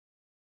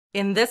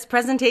In this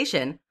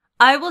presentation,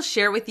 I will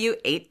share with you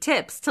 8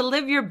 tips to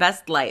live your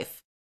best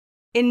life.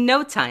 In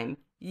no time,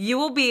 you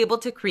will be able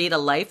to create a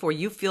life where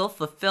you feel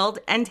fulfilled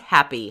and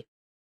happy.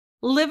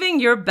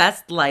 Living your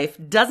best life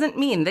doesn't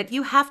mean that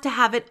you have to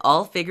have it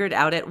all figured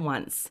out at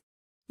once.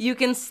 You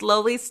can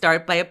slowly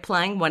start by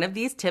applying one of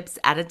these tips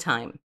at a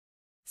time.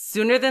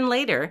 Sooner than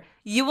later,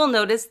 you will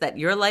notice that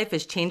your life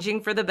is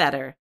changing for the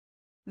better.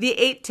 The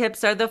 8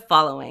 tips are the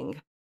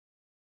following.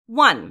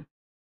 1.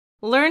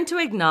 Learn to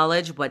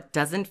acknowledge what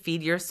doesn't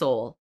feed your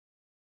soul.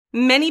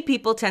 Many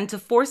people tend to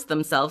force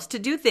themselves to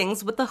do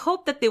things with the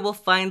hope that they will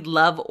find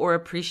love or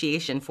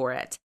appreciation for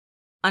it.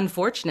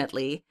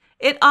 Unfortunately,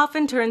 it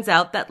often turns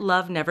out that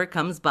love never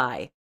comes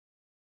by.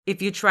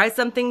 If you try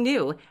something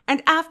new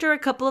and after a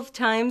couple of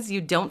times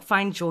you don't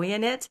find joy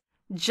in it,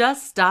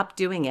 just stop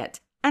doing it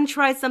and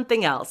try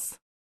something else.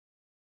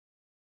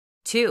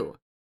 2.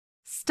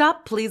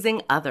 Stop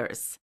pleasing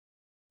others.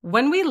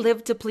 When we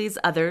live to please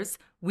others,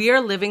 we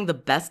are living the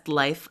best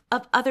life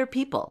of other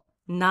people,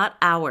 not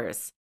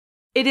ours.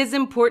 It is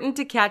important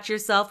to catch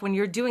yourself when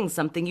you're doing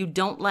something you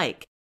don't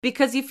like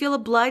because you feel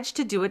obliged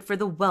to do it for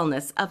the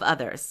wellness of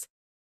others.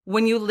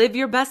 When you live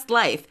your best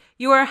life,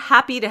 you are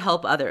happy to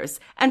help others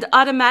and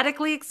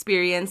automatically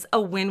experience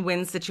a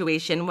win-win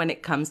situation when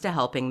it comes to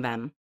helping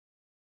them.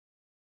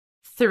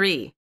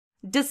 3.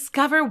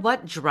 Discover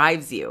what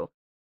drives you.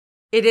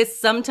 It is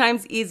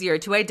sometimes easier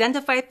to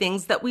identify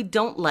things that we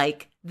don't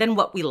like than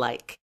what we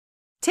like.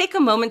 Take a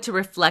moment to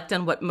reflect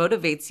on what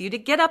motivates you to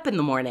get up in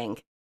the morning.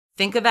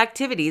 Think of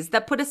activities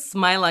that put a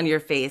smile on your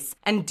face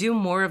and do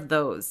more of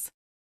those.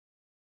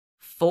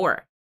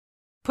 4.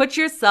 Put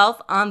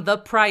yourself on the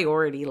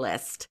priority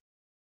list.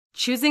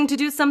 Choosing to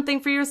do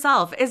something for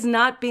yourself is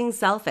not being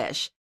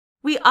selfish.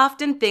 We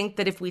often think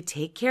that if we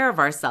take care of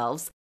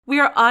ourselves, we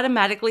are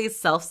automatically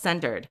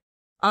self-centered.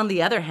 On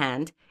the other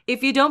hand,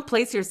 if you don't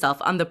place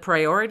yourself on the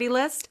priority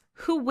list,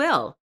 who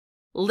will?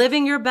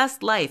 Living your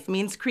best life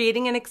means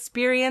creating an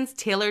experience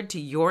tailored to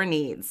your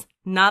needs,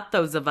 not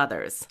those of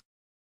others.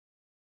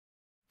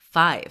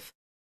 5.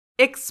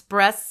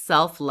 Express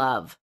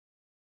self-love.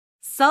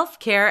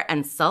 Self-care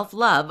and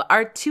self-love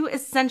are 2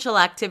 essential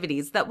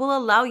activities that will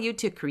allow you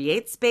to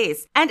create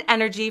space and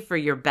energy for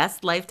your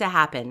best life to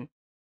happen.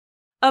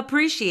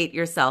 Appreciate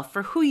yourself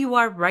for who you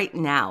are right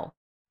now.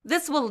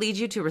 This will lead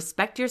you to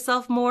respect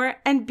yourself more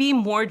and be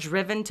more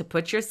driven to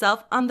put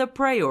yourself on the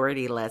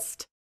priority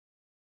list.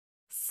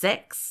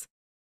 6.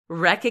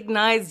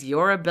 Recognize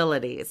your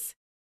abilities.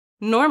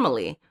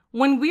 Normally,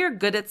 when we are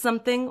good at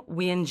something,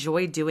 we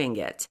enjoy doing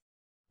it.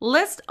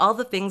 List all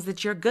the things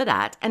that you're good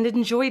at and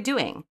enjoy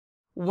doing.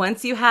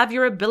 Once you have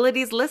your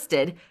abilities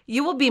listed,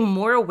 you will be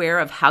more aware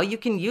of how you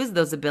can use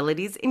those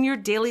abilities in your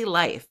daily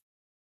life.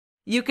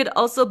 You could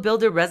also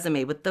build a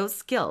resume with those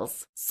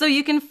skills, so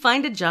you can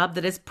find a job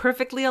that is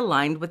perfectly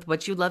aligned with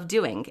what you love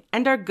doing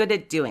and are good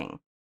at doing.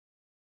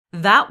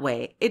 That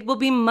way, it will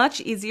be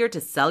much easier to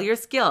sell your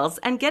skills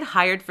and get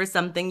hired for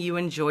something you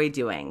enjoy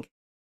doing.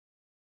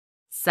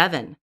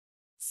 7.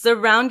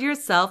 Surround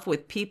yourself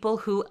with people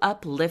who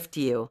uplift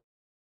you.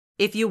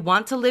 If you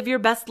want to live your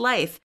best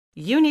life,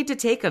 you need to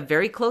take a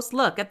very close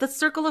look at the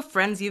circle of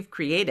friends you've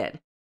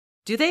created.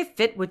 Do they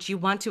fit what you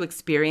want to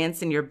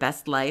experience in your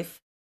best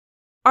life?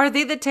 Are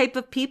they the type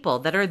of people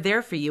that are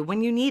there for you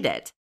when you need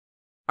it?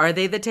 Are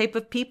they the type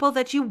of people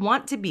that you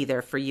want to be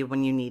there for you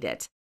when you need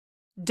it?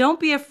 Don't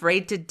be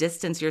afraid to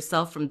distance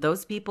yourself from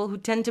those people who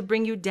tend to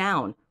bring you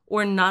down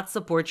or not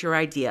support your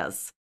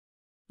ideas.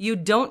 You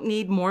don't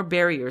need more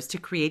barriers to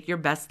create your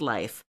best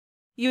life.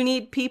 You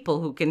need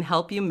people who can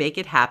help you make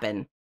it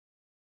happen.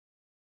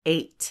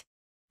 8.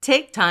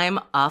 Take time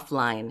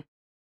offline.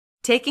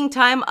 Taking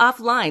time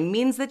offline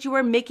means that you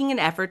are making an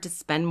effort to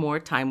spend more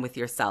time with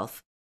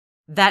yourself.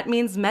 That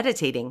means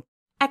meditating,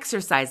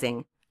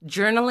 exercising,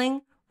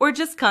 journaling, or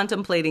just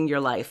contemplating your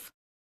life.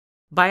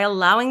 By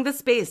allowing the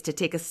space to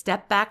take a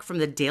step back from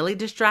the daily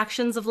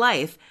distractions of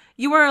life,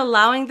 you are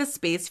allowing the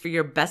space for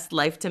your best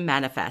life to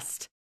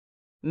manifest.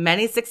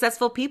 Many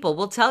successful people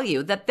will tell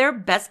you that their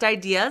best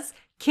ideas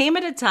came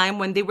at a time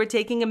when they were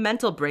taking a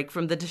mental break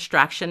from the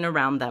distraction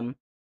around them.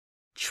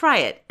 Try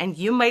it, and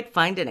you might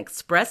find an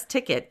express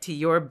ticket to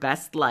your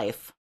best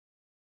life.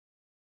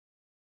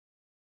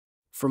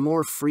 For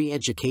more free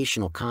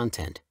educational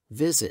content,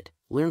 visit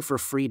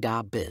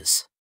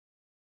learnforfree.biz.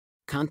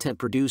 Content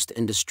produced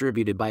and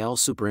distributed by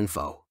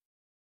AllSuperInfo.